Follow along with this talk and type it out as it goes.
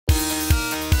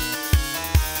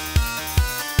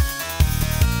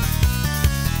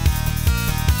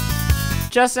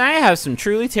Justin, I have some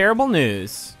truly terrible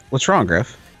news. What's wrong,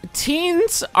 Griff?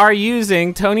 Teens are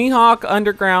using Tony Hawk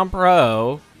Underground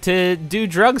Pro to do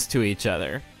drugs to each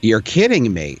other. You're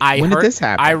kidding me. When did this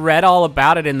happen? I read all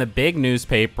about it in the big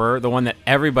newspaper, the one that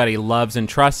everybody loves and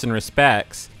trusts and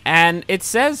respects. And it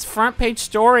says front page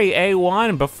story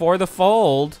A1 before the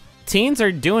fold. Teens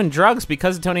are doing drugs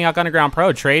because of Tony Hawk Underground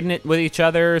Pro, trading it with each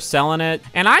other, selling it.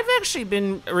 And I've actually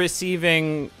been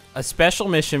receiving a special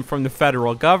mission from the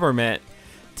federal government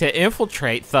to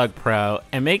infiltrate Thug Pro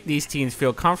and make these teens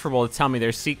feel comfortable to tell me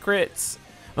their secrets.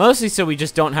 Mostly so we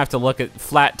just don't have to look at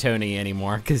Flat Tony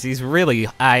anymore, because he's really,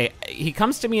 he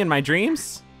comes to me in my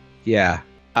dreams. Yeah.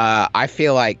 I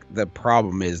feel like the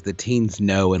problem is the teens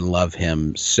know and love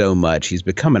him so much. He's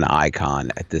become an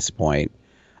icon at this point.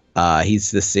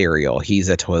 He's the cereal. He's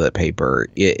a toilet paper.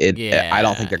 Yeah, I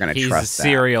don't think they're going to trust that. He's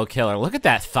a serial killer. Look at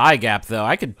that thigh gap, though.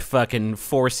 I could fucking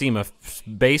four-seam a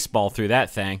baseball through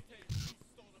that thing.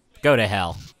 Go to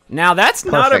hell. Now, that's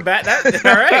not a bad...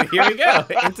 all right, here we go.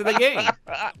 Into the game.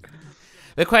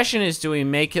 The question is, do we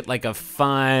make it like a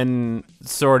fun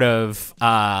sort of...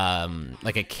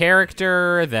 like a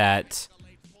character that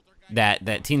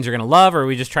teens are going to love, or are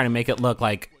we just trying to make it look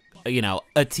like, you know,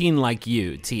 a teen like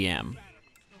you, TM?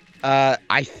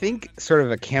 I think sort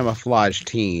of a camouflage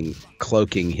teen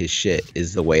cloaking his shit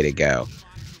is the way to go.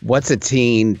 What's a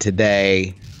teen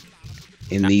today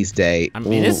in these days? I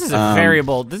mean, this is a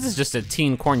variable. This is just a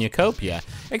teen cornucopia,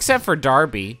 except for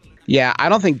Darby. Yeah, I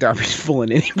don't think Darby's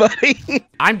fooling anybody.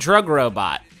 I'm drug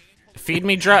robot. Feed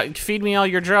me all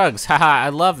your drugs. Haha, I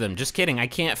love them. Just kidding. I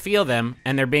can't feel them,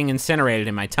 and they're being incinerated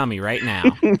in my tummy right now.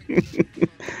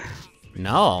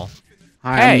 Null.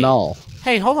 I'm Null.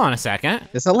 Hey, hold on a second.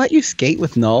 Does it let you skate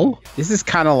with Null? This is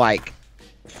kind of like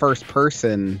the first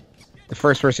person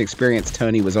experience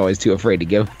Tony was always too afraid to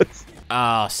give us.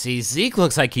 Oh, see, Zeke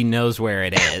looks like he knows where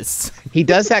it is. He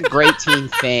does that great teen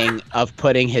thing of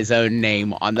putting his own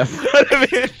name on the front of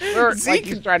his shirt, Zeke, like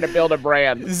he's trying to build a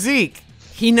brand. Zeke,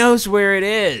 he knows where it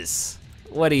is.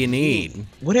 What do you need?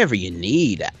 Whatever you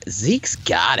need. Zeke's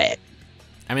got it.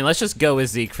 I mean, let's just go with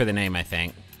Zeke for the name, I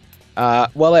think.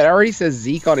 Well, it already says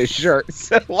Zeke on his shirt,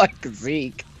 so like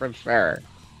Zeke for sure.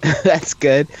 That's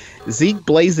good. Zeke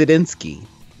Blazedinsky.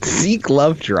 Zeke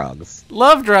Love Drugs.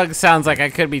 Love Drugs sounds like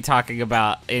I could be talking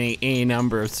about any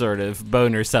number of sort of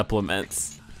boner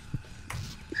supplements.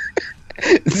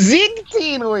 Zeke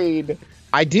Teenweed.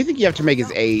 I do think you have to make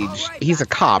his age. He's a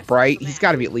cop, right? He's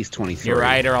got to be at least 23. You're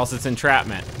right, or else it's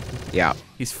entrapment. Yeah.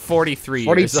 He's 43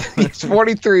 years old. He's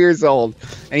 43 years old,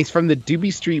 and he's from the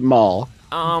Doobie Street Mall.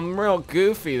 Real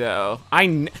goofy, though.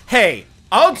 Hey,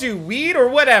 I'll do weed or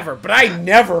whatever, but I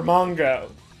never Mongo.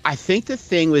 I think the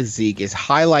thing with Zeke is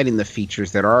highlighting the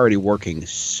features that are already working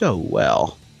so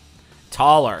well.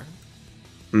 Taller.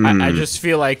 I just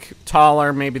feel like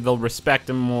taller, maybe they'll respect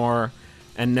him more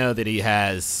and know that he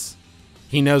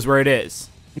knows where it is.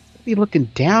 Be looking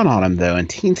down on him, though, and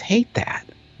teens hate that.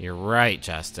 You're right,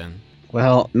 Justin.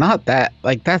 Well, not that.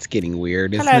 Like, that's getting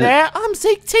weird, isn't it? Hello there, I'm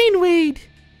Zeke Teenweed.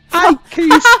 Hi, can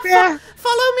you spare?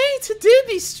 Follow me to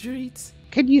Doobie Street.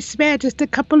 Can you spare just a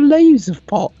couple leaves of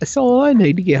pot? That's all I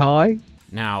need to get high.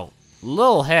 Now,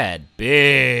 little head,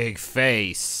 big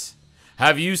face.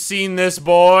 Have you seen this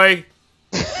boy?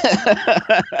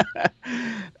 The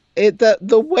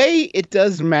way it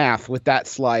does math with that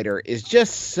slider is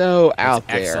just so out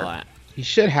there. Excellent. You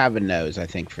should have a nose, I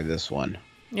think, for this one.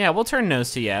 Yeah, we'll turn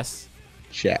nose to yes.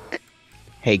 Check.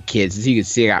 Hey, kids, as you can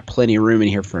see, I got plenty of room in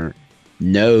here for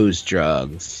nose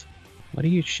drugs. What are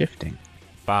you shifting?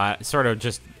 Sort of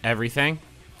just everything.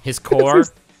 His core.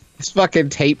 This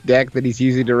fucking tape deck that he's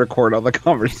using to record all the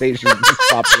conversations is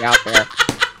popping out there.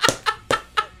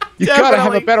 You gotta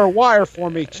have a better wire for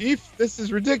me, Chief. This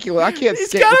is ridiculous. I can't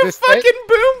skate with this thing. He's got a fucking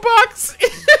boombox.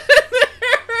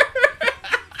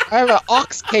 I have an aux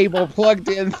cable plugged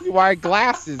in through my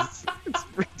glasses. It's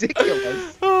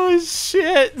ridiculous. Oh,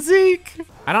 shit, Zeke.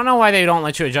 I don't know why they don't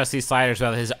let you adjust these sliders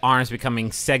without his arms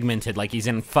becoming segmented like he's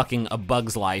in fucking A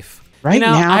Bug's Life. Right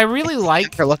now, I really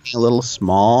like... They're looking a little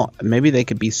small. Maybe they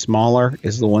could be smaller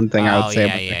is the one thing I would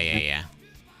say. Yeah.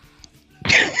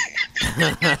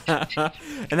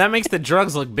 And that makes the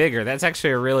drugs look bigger. That's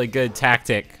actually a really good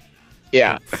tactic.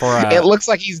 Yeah. It looks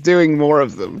like he's doing more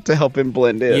of them to help him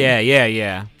blend in.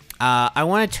 Yeah. I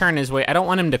want to turn his way. I don't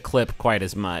want him to clip quite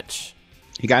as much.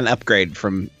 He got an upgrade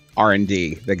from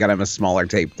R&D. They got him a smaller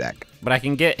tape deck. But I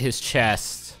can get his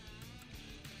chest.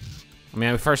 I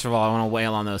mean, first of all, I want to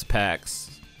wail on those pecs.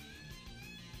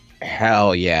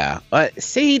 Hell yeah.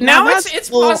 See, now it's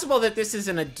possible that this is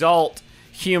an adult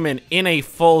human in a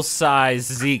full-size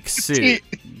Zeke suit.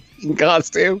 Halloween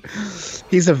costume.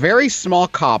 He's a very small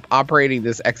cop operating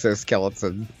this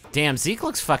exoskeleton. Damn, Zeke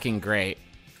looks fucking great.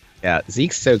 Yeah,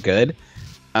 Zeke's so good.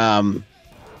 I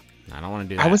don't want to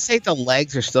do that. I would say the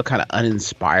legs are still kind of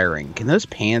uninspiring. Can those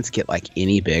pants get like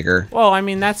any bigger? Well, I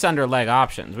mean, that's under leg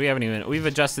options. We've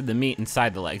adjusted the meat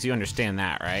inside the legs. You understand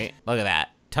that, right? Look at that.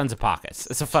 Tons of pockets.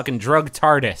 It's a fucking drug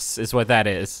TARDIS is what that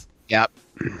is. Yep.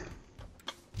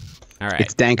 All right.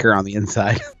 It's danker on the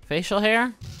inside. Facial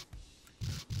hair?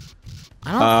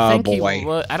 I don't think boy. he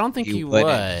would. I don't think he wouldn't.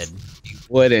 would. He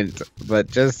wouldn't, but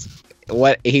just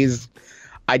what he's...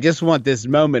 I just want this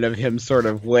moment of him sort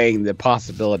of weighing the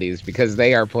possibilities because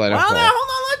they are plentiful. Well, now, hold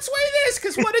on. Let's weigh this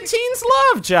because what do teens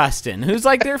love, Justin? Who's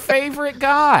like their favorite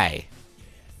guy?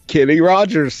 Kenny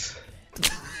Rogers.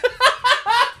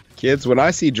 Kids, when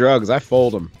I see drugs, I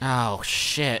fold them. Oh,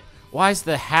 shit. Why does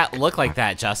the hat look like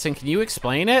that, Justin? Can you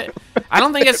explain it? I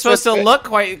don't think it's supposed to look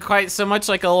quite so much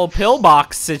like a little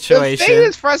pillbox situation. The thing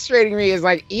that's frustrating me is,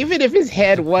 like, even if his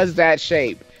head was that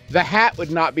shape, the hat would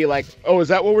not be like, oh, is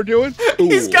that what we're doing?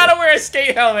 He's got to wear a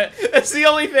skate helmet. That's the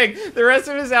only thing. The rest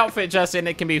of his outfit, Justin,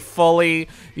 it can be fully,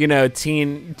 you know,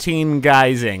 teen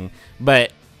guising.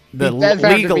 But the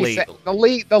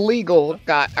legal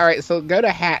got... All right, so go to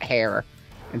hat hair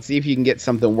and see if you can get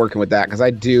something working with that, because I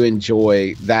do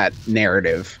enjoy that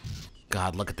narrative.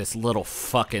 God, look at this little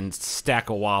fucking stack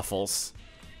of waffles.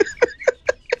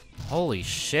 Holy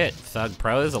shit, Thug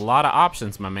Pro. There's a lot of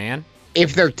options, my man.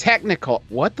 If they're technical,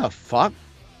 what the fuck?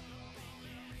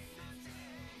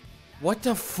 What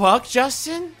the fuck,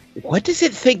 Justin? What does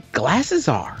it think glasses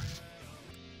are?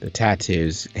 The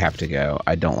tattoos have to go.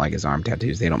 I don't like his arm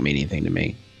tattoos. They don't mean anything to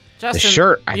me. Justin, the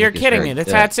shirt, you're kidding me. The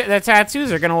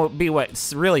tattoos are going to be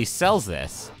what really sells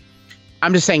this.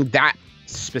 I'm just saying that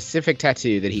specific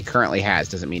tattoo that he currently has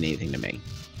doesn't mean anything to me.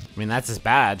 I mean, that's his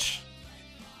badge.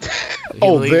 He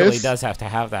Oh, legally this? does have to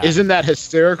have that. Isn't that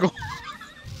hysterical?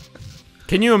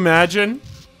 Can you imagine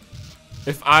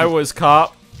if I was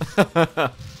cop?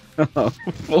 Oh,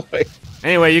 boy.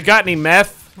 Anyway, you got any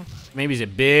meth? Maybe he's a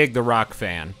big The Rock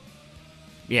fan.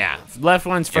 Yeah, left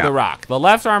one's for The Rock. The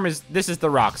left arm this is The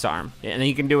Rock's arm, and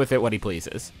he can do with it what he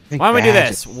pleases. Why don't we do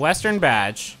this? Western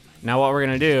badge. Now what we're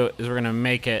gonna do is we're gonna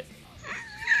make it.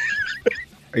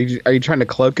 Are you trying to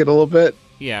cloak it a little bit?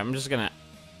 Yeah, I'm just gonna.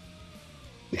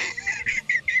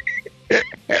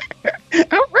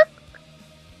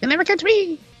 You'll never catch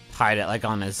me. Hide it like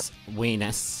on his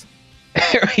weenus.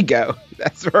 There we go.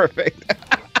 That's perfect.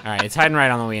 All right, it's hiding right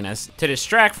on the weenus. To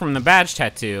distract from the badge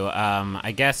tattoo,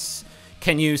 I guess.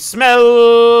 Can you smell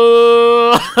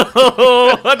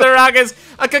what The Rock is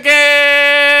cooking?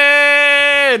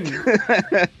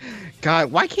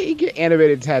 God, why can't you get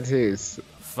animated tattoos?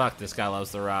 Fuck, this guy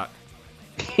loves The Rock.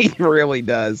 He really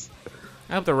does.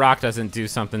 I hope The Rock doesn't do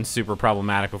something super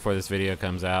problematic before this video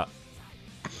comes out.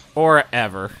 Or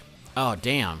ever. Oh,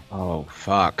 damn. Oh,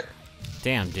 fuck.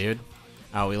 Damn, dude.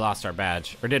 Oh, we lost our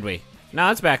badge. Or did we?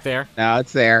 No, it's back there. No,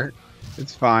 it's there.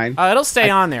 It's fine. Oh, it'll stay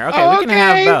on there. Okay, we can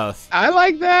have both. I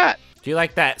like that. Do you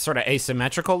like that sort of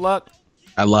asymmetrical look?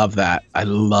 I love that. I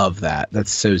love that.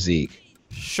 That's so Zeke.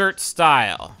 Shirt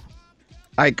style.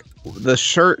 Like, the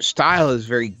shirt style is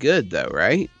very good, though,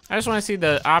 right? I just want to see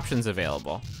the options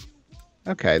available.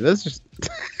 Okay, those just...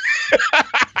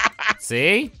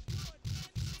 See?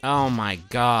 Oh, my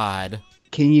God.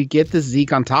 Can you get the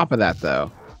Zeke on top of that,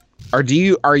 though? Or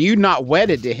are you not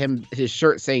wedded to his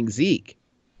shirt saying Zeke?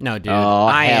 No, dude. Oh,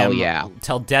 I hell am yeah.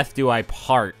 Till death do I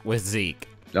part with Zeke.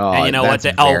 Oh, and you know what?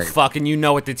 that's Fucking you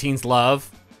know what the teens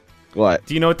love? What?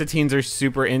 Do you know what the teens are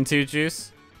super into,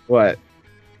 Juice? What?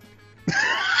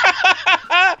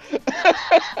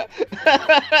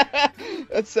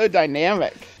 That's so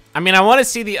dynamic. I mean, I want to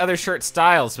see the other shirt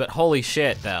styles, but holy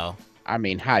shit, though. I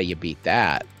mean, how do you beat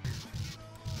that?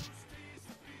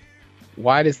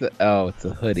 Why does the... Oh, it's a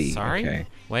hoodie. Sorry? Okay.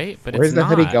 Wait, but Where's it's the not.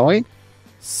 hoodie going?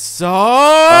 So...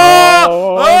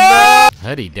 Oh, no.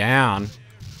 Hoodie down.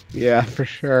 Yeah, for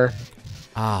sure.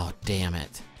 Oh, damn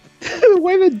it. The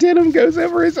way the denim goes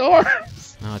over his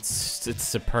arms. No, it's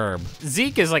superb.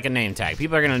 Zeke is like a name tag.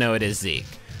 People are going to know it is Zeke.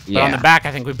 But Yeah. on the back,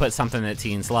 I think we put something that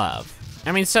teens love.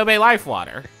 I mean, Sobe Life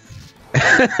Water.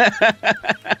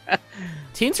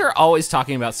 Teens are always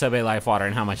talking about Sobe Life Water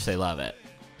and how much they love it.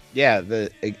 Yeah, the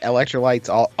electrolytes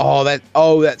all...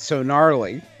 Oh, that's so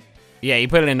gnarly. Yeah, you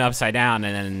put it in upside down,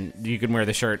 and then you can wear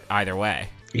the shirt either way.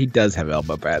 He does have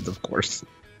elbow pads, of course.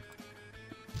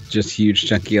 Just huge,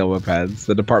 chunky elbow pads.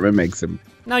 The department makes him.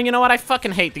 No, you know what? I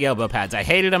fucking hate the elbow pads. I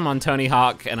hated them on Tony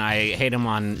Hawk, and I hate them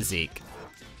on Zeke.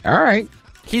 All right.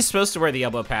 He's supposed to wear the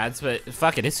elbow pads, but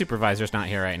fuck it. His supervisor's not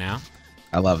here right now.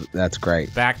 I love it. That's great.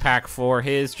 Backpack for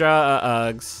his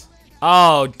drugs.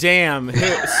 Oh, damn.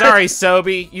 Sorry,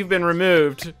 Sobe. You've been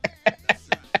removed.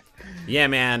 Yeah,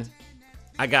 man.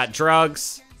 I got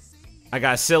drugs. I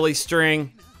got a silly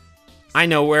string. I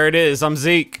know where it is. I'm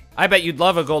Zeke. I bet you'd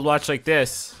love a gold watch like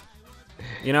this.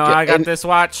 You know, I got this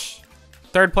watch.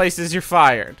 Third place is you're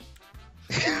fired.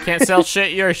 Can't sell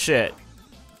shit, you're shit.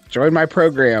 Join my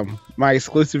program. My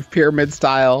exclusive pyramid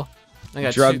style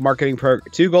drug marketing program.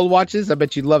 2 gold watches. I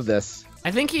bet you'd love this.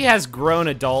 I think he has grown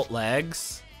adult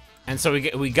legs. And so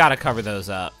we gotta cover those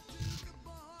up.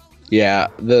 Yeah,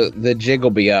 the jig will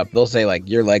be up. They'll say, like,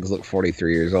 your legs look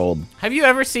 43 years old. Have you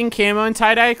ever seen camo and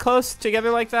tie-dye close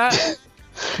together like that?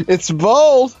 It's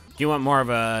bold. Do you want more of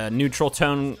a neutral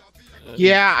tone?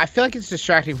 Yeah, I feel like it's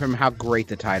distracting from how great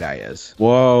the tie-dye is.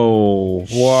 Whoa.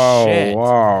 Whoa. Shit.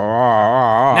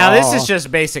 Whoa. Now, this is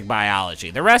just basic biology.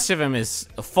 The rest of him is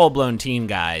full-blown teen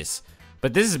guys.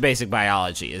 But this is basic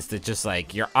biology, is that just,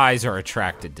 like, your eyes are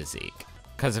attracted to Zeke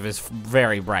because of his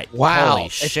very bright. Wow. Holy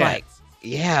shit. It's like,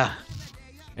 yeah.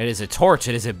 It is a torch.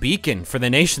 It is a beacon for the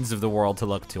nations of the world to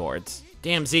look towards.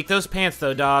 Damn, Zeke, those pants,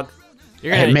 though, dog.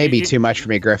 It may be too much for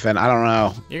me, Griffin. I don't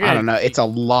know. I don't know. It's a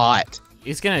lot.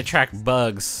 He's gonna attract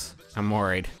bugs. I'm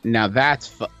worried. Now that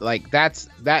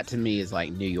to me is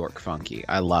like New York funky.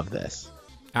 I love this.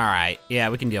 All right. Yeah,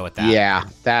 we can deal with that. Yeah,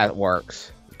 that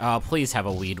works. Oh, please have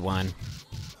a weed one.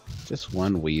 Just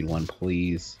one weed one,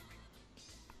 please.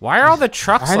 Why are all the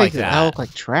trucks like that? They look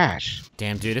like trash.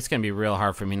 Damn, dude, it's gonna be real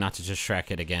hard for me not to just Shrek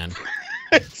it again.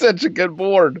 It's such a good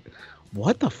board.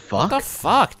 What the fuck? What the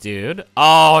fuck, dude?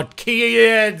 Oh,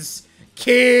 kids!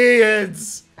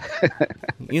 Kids!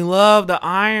 You love the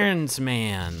irons,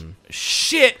 man.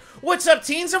 Shit! What's up,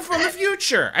 teens? I'm from the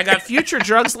future. I got future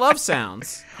drugs love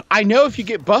sounds. I know if you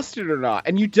get busted or not,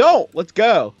 and you don't. Let's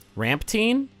go. Ramp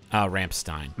teen? Oh,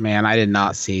 Rampstein. Man, I did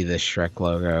not see this Shrek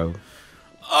logo.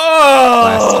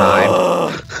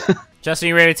 Oh! Last time. Justin,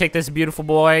 you ready to take this beautiful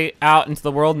boy out into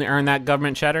the world and earn that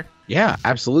government cheddar? Yeah,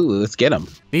 absolutely. Let's get him.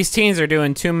 These teens are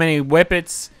doing too many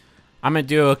whippets. I'm gonna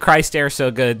do a Christ air so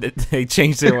good that they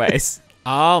change their ways.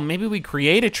 Oh, maybe we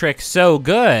create a trick so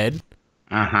good.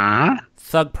 Uh-huh.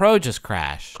 Thug Pro just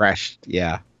crashed. Crashed,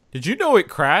 yeah. Did you know it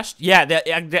crashed? Yeah,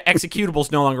 the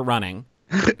executable's no longer running.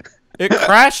 It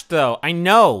crashed, though. I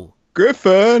know.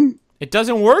 Griffin! It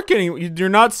doesn't work anymore. You're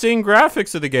not seeing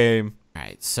graphics of the game. All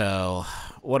right, so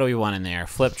what do we want in there?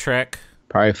 Flip trick?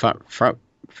 Probably front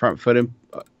foot and...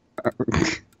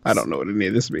 I don't know what any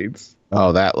of this means.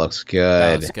 Oh, that looks good.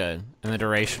 That looks good. And the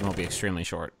duration will be extremely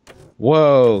short.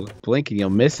 Whoa, blink and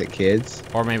you'll miss it, kids.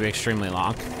 Or maybe extremely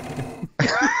long.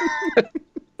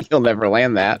 You'll never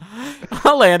land that.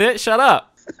 I'll land it. Shut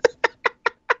up.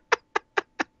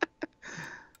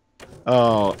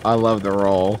 Oh, I love the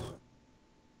roll.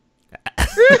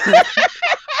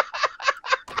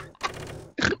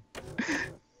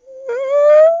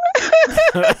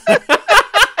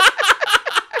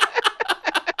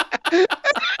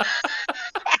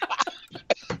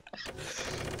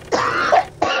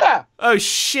 Oh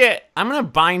shit, I'm gonna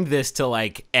bind this to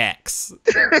like X.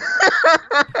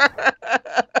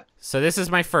 So this is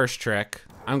my first trick.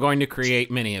 I'm going to create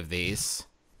many of these.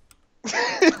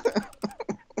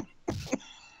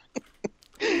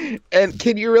 And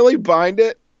can you really bind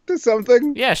it to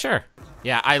something? Yeah, sure.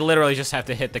 Yeah, I literally just have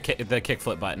to hit the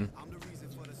kickflip button.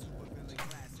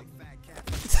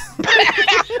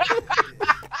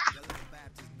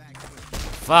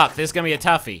 Fuck, this is gonna be a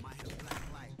toughie.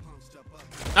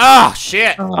 Oh,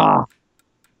 shit! Oh.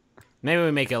 Maybe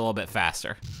we make it a little bit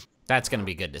faster. That's gonna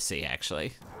be good to see,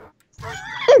 actually.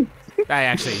 I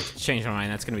actually changed my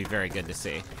mind. That's gonna be very good to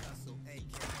see.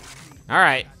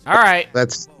 Alright, alright.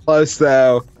 That's close,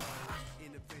 though.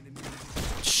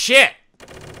 Shit!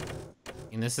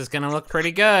 And this is gonna look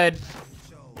pretty good.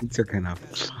 Kids are gonna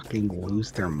fucking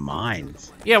lose their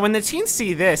minds. Yeah, when the teens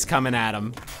see this coming at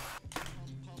them.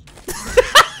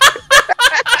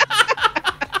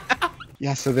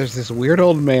 Yeah, so there's this weird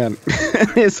old man.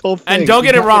 His whole thing. And don't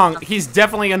get it wrong, he's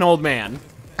definitely an old man.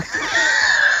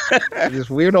 This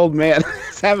weird old man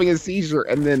is having a seizure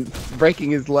and then breaking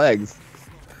his legs.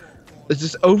 It's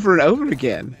just over and over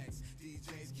again.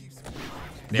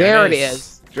 There it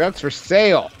is. Drugs for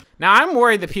sale. Now I'm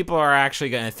worried that people are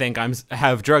actually gonna think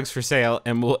have drugs for sale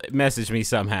and will message me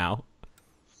somehow.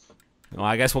 Well,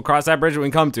 I guess we'll cross that bridge when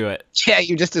we come to it. Yeah,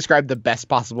 you just described the best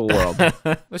possible world.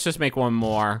 Let's just make one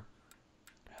more.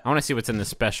 I want to see what's in the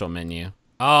special menu.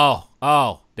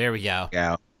 Oh, there we go.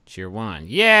 Yeah. Tier 1.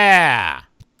 Yeah!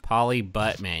 Poly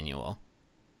butt manual.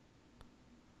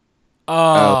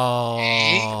 Oh.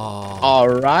 Okay. All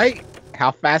right.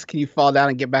 How fast can you fall down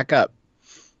and get back up?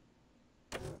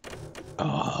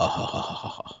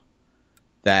 Oh,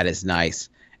 that is nice.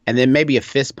 and then maybe a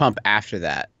fist pump after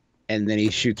that, and then he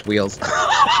shoots wheels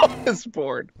off this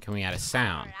board. Can we add a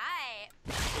sound?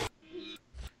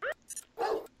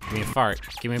 Give me a fart.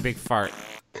 Give me a big fart.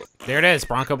 There it is,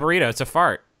 Bronco Burrito. It's a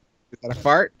fart. Is that a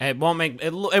fart? It won't make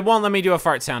it. It won't let me do a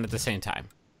fart sound at the same time.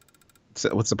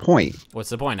 So what's the point? What's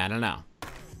the point? I don't know.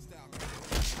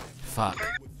 Fuck.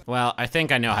 Well, I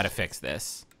think I know how to fix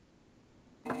this.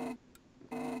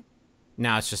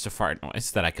 Now it's just a fart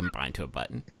noise that I can bind to a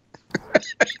button.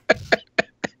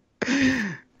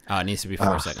 Oh, it needs to be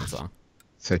 4 seconds long.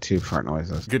 So 2 fart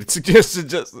noises. Good suggestion,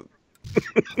 Justin.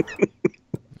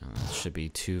 That should be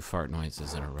 2 fart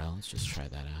noises in a row. Let's just try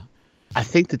that out. I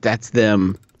think that's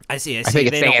them. I see. I think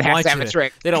it's they saying it don't has want to have you a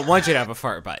trick. They don't want you to have a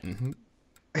fart button.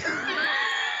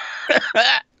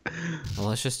 Well,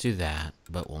 let's just do that,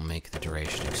 but we'll make the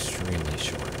duration extremely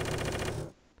short.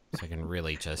 So I can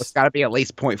really just... It's got to be at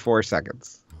least 0.4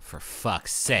 seconds. For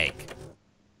fuck's sake.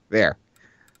 There.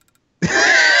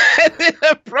 And then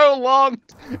a prolonged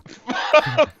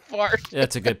fart.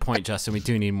 That's a good point, Justin. We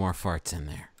do need more farts in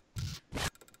there.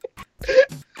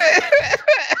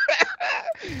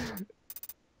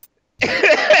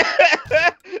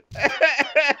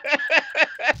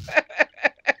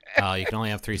 Oh, you can only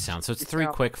have 3 sounds, so it's 3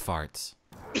 quick farts.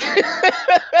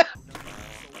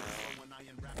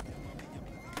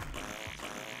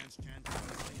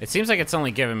 It seems like it's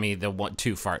only giving me the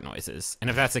 2 fart noises,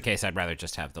 and if that's the case, I'd rather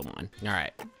just have the 1. All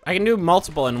right, I can do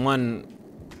multiple in one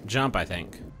jump, I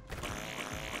think.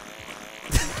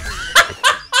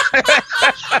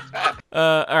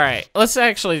 All right, let's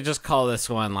actually just call this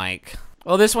one like,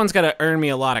 well, this one's gonna earn me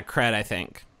a lot of cred, I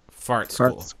think. Fart school.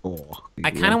 Fart school.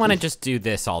 I kind of want to just do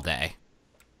this all day.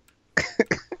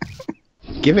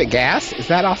 Give it gas? Is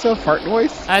that also a fart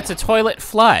noise? It's a toilet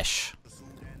flush.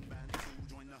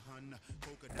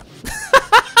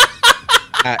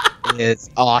 That is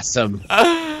awesome.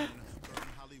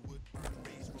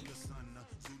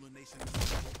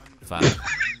 Fuck.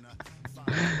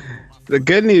 The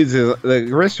good news is, the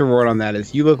risk reward on that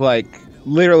is you look like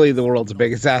literally the world's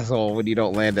biggest asshole when you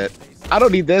don't land it. I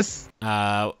don't need this.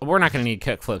 We're not gonna need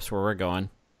kickflips where we're going.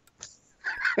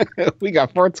 We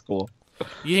got fart school.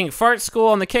 You think fart school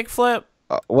on the kickflip?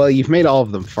 Well, you've made all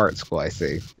of them fart school, I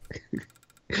see.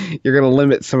 You're gonna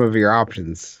limit some of your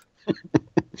options.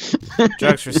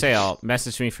 Drugs for sale.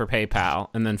 Message me for PayPal,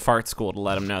 and then fart school to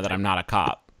let them know that I'm not a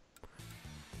cop.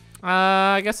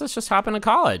 I guess let's just hop into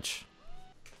college,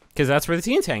 because that's where the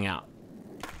teens hang out.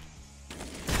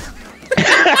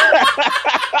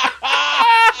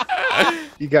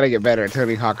 You gotta get better at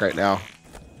Tony Hawk right now.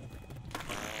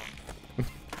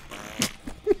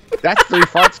 That's 3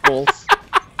 fart schools.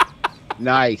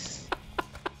 Nice.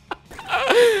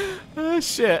 Oh,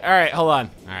 shit. All right, hold on.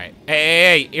 All right.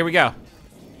 Hey, here we go.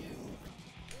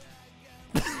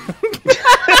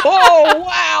 Oh,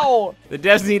 wow! The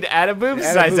devs need to add a boob Add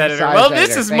a size boob editor. size Well, this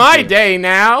editor. is Thank my you. day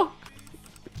now.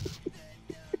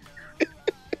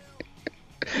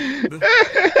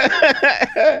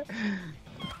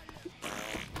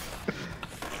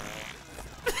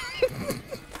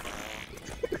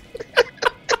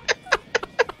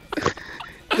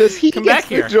 Does he Come get back to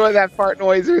here. enjoy that fart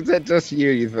noise, or is it just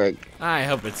you think? I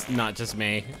hope it's not just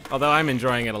me, although I'm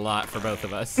enjoying it a lot for both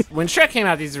of us. When Shrek came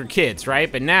out, these were kids,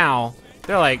 right? But now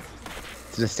they're like,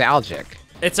 It's nostalgic.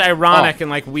 it's ironic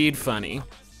and like weed funny.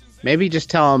 Maybe just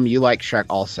tell him you like Shrek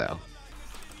also.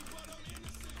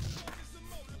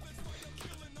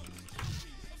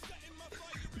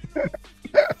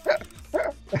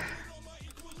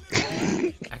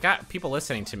 I got people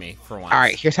listening to me for once. All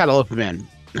right, here's how to loop him in.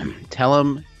 Tell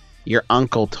him your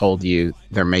uncle told you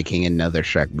they're making another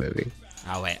Shrek movie.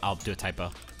 Oh wait, I'll do a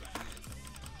typo.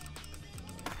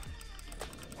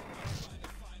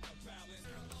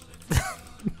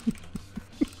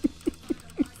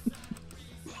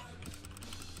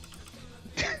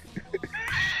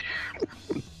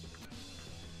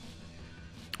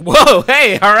 Whoa,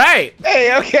 hey, all right.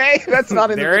 Hey, okay, that's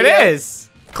not in There the it video. is.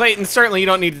 Clayton, certainly you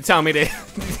don't need to tell me to,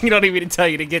 you don't need me to tell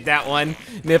you to get that one,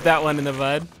 nip that one in the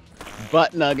bud.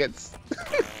 Butt nuggets.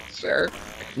 Sure.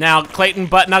 Now, Clayton,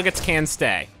 butt nuggets can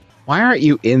stay. Why aren't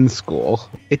you in school?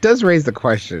 It does raise the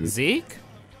question. Zeke?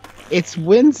 It's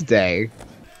Wednesday.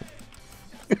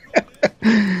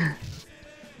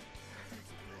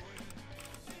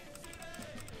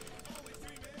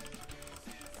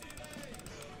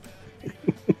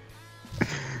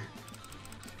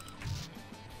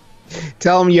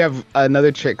 Tell him you have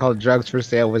another chick called Drugs for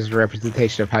Sale, which is a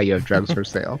representation of how you have drugs for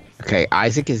sale. Okay,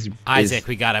 Isaac is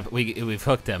we've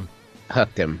hooked him.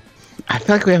 hooked him. I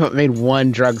feel like we haven't made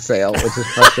one drug sale, which is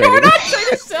frustrating. We're not trying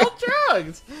to sell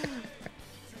drugs.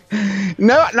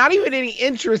 No, not even any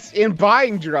interest in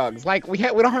buying drugs. Like we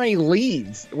don't have any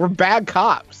leads. We're bad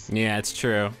cops. Yeah, it's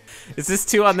true. Is this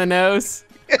too on the nose?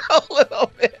 A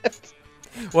little bit.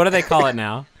 What do they call it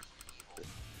now?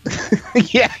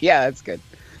 Yeah, that's good.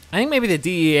 I think maybe the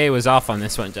DEA was off on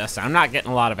this one, Justin. I'm not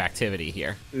getting a lot of activity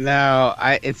here. No,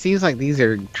 it seems like these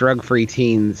are drug-free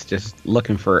teens just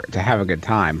looking to have a good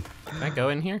time. Can I go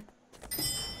in here?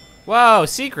 Whoa,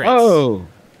 secrets. Oh.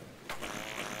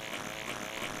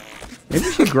 Maybe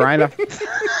we should grind up. You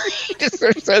just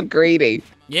are so greedy.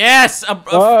 Yes.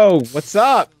 Whoa, what's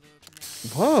up?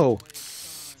 Whoa,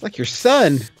 it's like your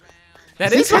son.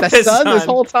 That Has is he had a son this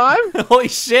whole time? Holy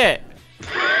shit.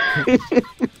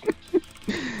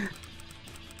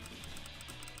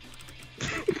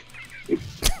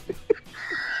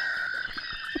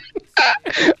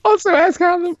 Also, ask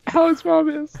how his mom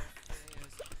is.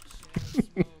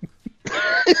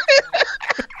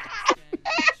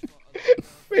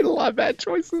 Made a lot of bad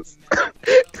choices.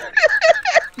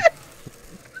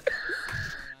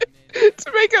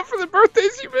 To make up for the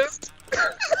birthdays you missed.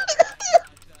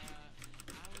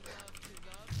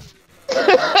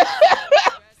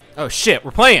 Oh shit,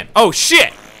 we're playing. Oh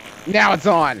shit. Now it's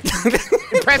on.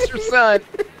 Impress your son.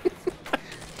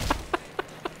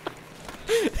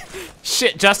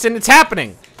 Shit, Justin, it's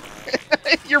happening.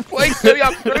 You're playing City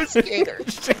on Pro Skater.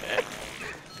 Shit.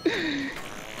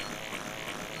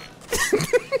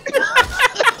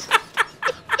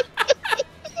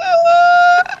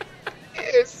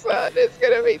 Your son is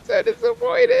gonna be so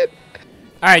disappointed.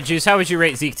 All right, Juice, how would you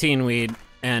rate Zeke Teenweed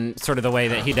and sort of the way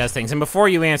that he does things? And before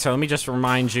you answer, let me just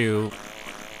remind you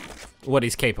what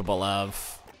he's capable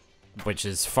of, which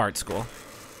is fart school.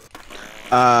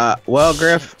 Well,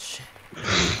 Griff, Shit.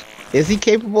 is he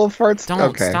capable of farts?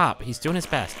 Don't stop. He's doing his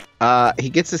best. He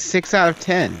gets a 6 out of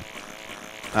 10.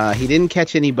 He didn't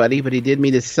catch anybody, but he did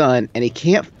meet his son, and he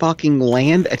can't fucking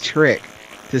land a trick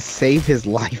to save his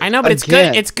life. I know, but it's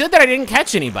good. It's good that I didn't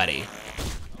catch anybody.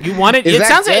 You wanted. Is It that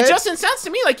sounds. good? It Justin sounds to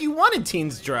me like you wanted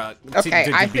Teen's drug. Okay,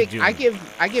 to I be think doing.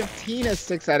 I give Teen a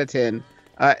 6 out of 10.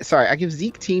 Sorry, I give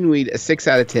Zeke Teenweed a 6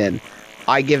 out of 10.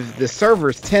 I give the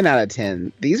servers 10 out of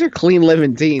 10. These are clean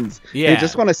living teens Yeah. who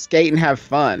just want to skate and have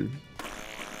fun.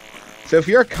 So if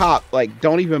you're a cop, like,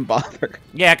 don't even bother.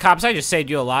 Yeah, cops, I just saved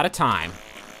you a lot of time.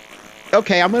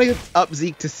 Okay, I'm gonna up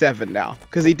Zeke to 7 now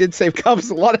because he did save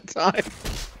cops a lot of time.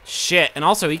 Shit, and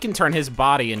also he can turn his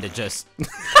body into just. He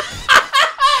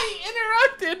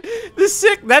interrupted the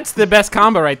sick. That's the best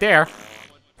combo right there.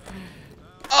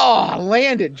 Oh,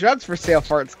 landed. Drugs for sale,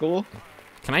 fart school.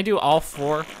 Can I do all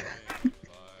 4?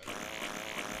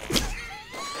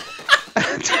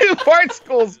 Dude, fart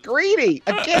school's greedy.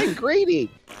 Again, greedy.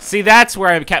 See, that's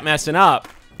where I kept messing up.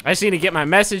 I just need to get my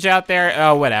message out there.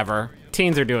 Oh, whatever.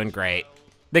 Teens are doing great.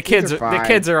 The kids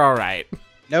are all right.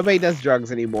 Nobody does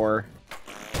drugs anymore.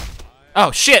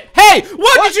 Oh shit! Hey,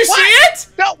 what? Did you see it?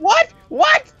 No, what?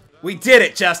 What? We did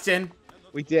it, Justin.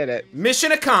 We did it.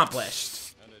 Mission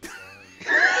accomplished.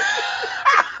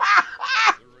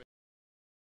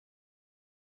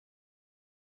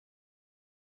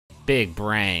 Big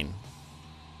brain.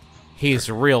 He's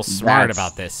real smart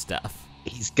about this stuff.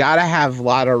 He's got to have a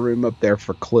lot of room up there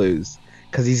for clues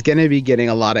because he's going to be getting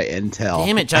a lot of intel.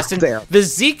 Damn it, Justin! There. The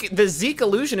Zeke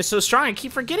illusion is so strong. I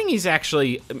keep forgetting he's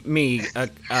actually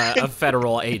a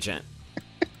federal agent.